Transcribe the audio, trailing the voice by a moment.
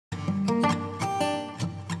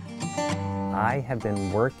I have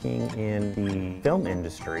been working in the film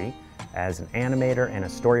industry as an animator and a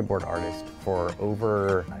storyboard artist for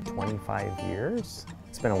over 25 years.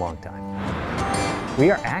 It's been a long time.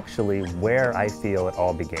 We are actually where I feel it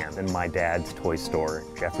all began, in my dad's toy store,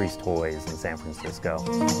 Jeffrey's Toys in San Francisco.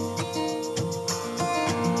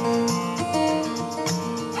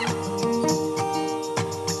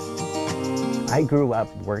 I grew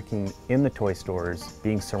up working in the toy stores,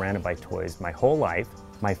 being surrounded by toys my whole life.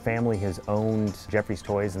 My family has owned Jeffrey's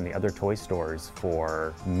Toys and the other toy stores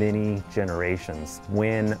for many generations.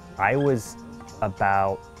 When I was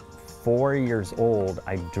about 4 years old,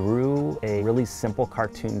 I drew a really simple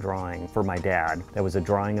cartoon drawing for my dad that was a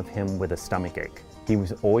drawing of him with a stomachache. He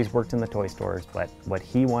was always worked in the toy stores, but what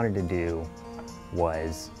he wanted to do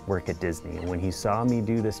was work at Disney. And when he saw me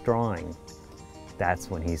do this drawing,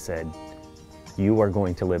 that's when he said, "You are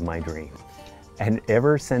going to live my dream." And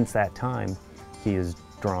ever since that time, he has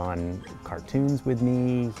drawn cartoons with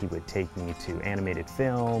me. He would take me to animated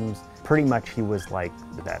films. Pretty much he was like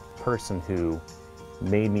that person who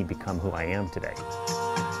made me become who I am today.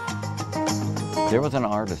 There was an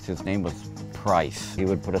artist, his name was Price. He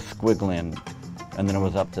would put a squiggle in, and then it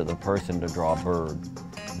was up to the person to draw a bird.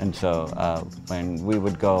 And so when we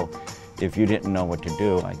would go, if you didn't know what to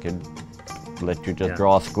do, I could let you just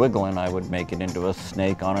draw a squiggle and I would make it into a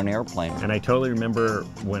snake on an airplane. And I totally remember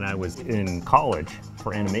when I was in college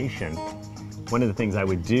for animation, one of the things I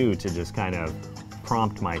would do to just kind of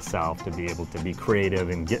prompt myself to be able to be creative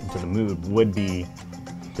and get into the mood would be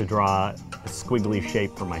to draw a squiggly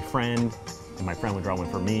shape for my friend, and my friend would draw one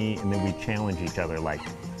for me, and then we'd challenge each other, like,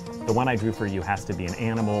 the one I drew for you has to be an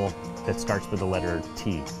animal that starts with the letter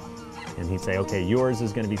T. And he'd say, okay, yours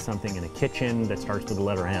is going to be something in a kitchen that starts with the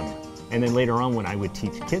letter M. And then later on, when I would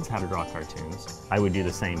teach kids how to draw cartoons, I would do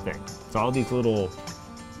the same thing. So all these little,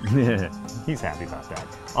 he's happy about that.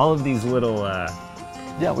 All of these little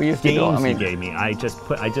we used games to go, you gave me, I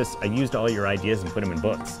used all your ideas and put them in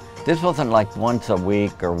books. This wasn't like once a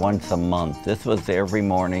week or once a month. This was every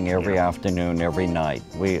morning, every afternoon, every night.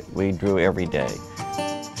 We drew every day.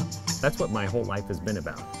 That's what my whole life has been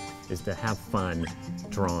about, is to have fun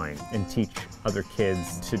drawing and teach other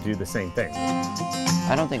kids to do the same thing.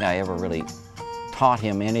 I don't think I ever really taught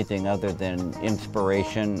him anything other than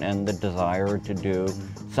inspiration and the desire to do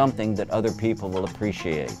something that other people will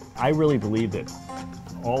appreciate. I really believe that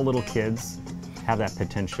all little kids have that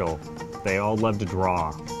potential. They all love to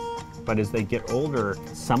draw. But as they get older,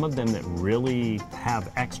 some of them that really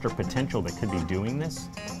have extra potential that could be doing this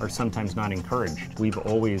are sometimes not encouraged. We've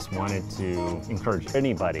always wanted to encourage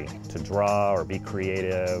anybody to draw or be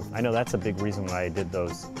creative. I know that's a big reason why I did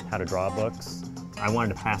those how to draw books. I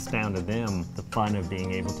wanted to pass down to them the fun of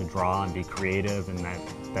being able to draw and be creative, and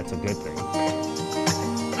that's a good thing.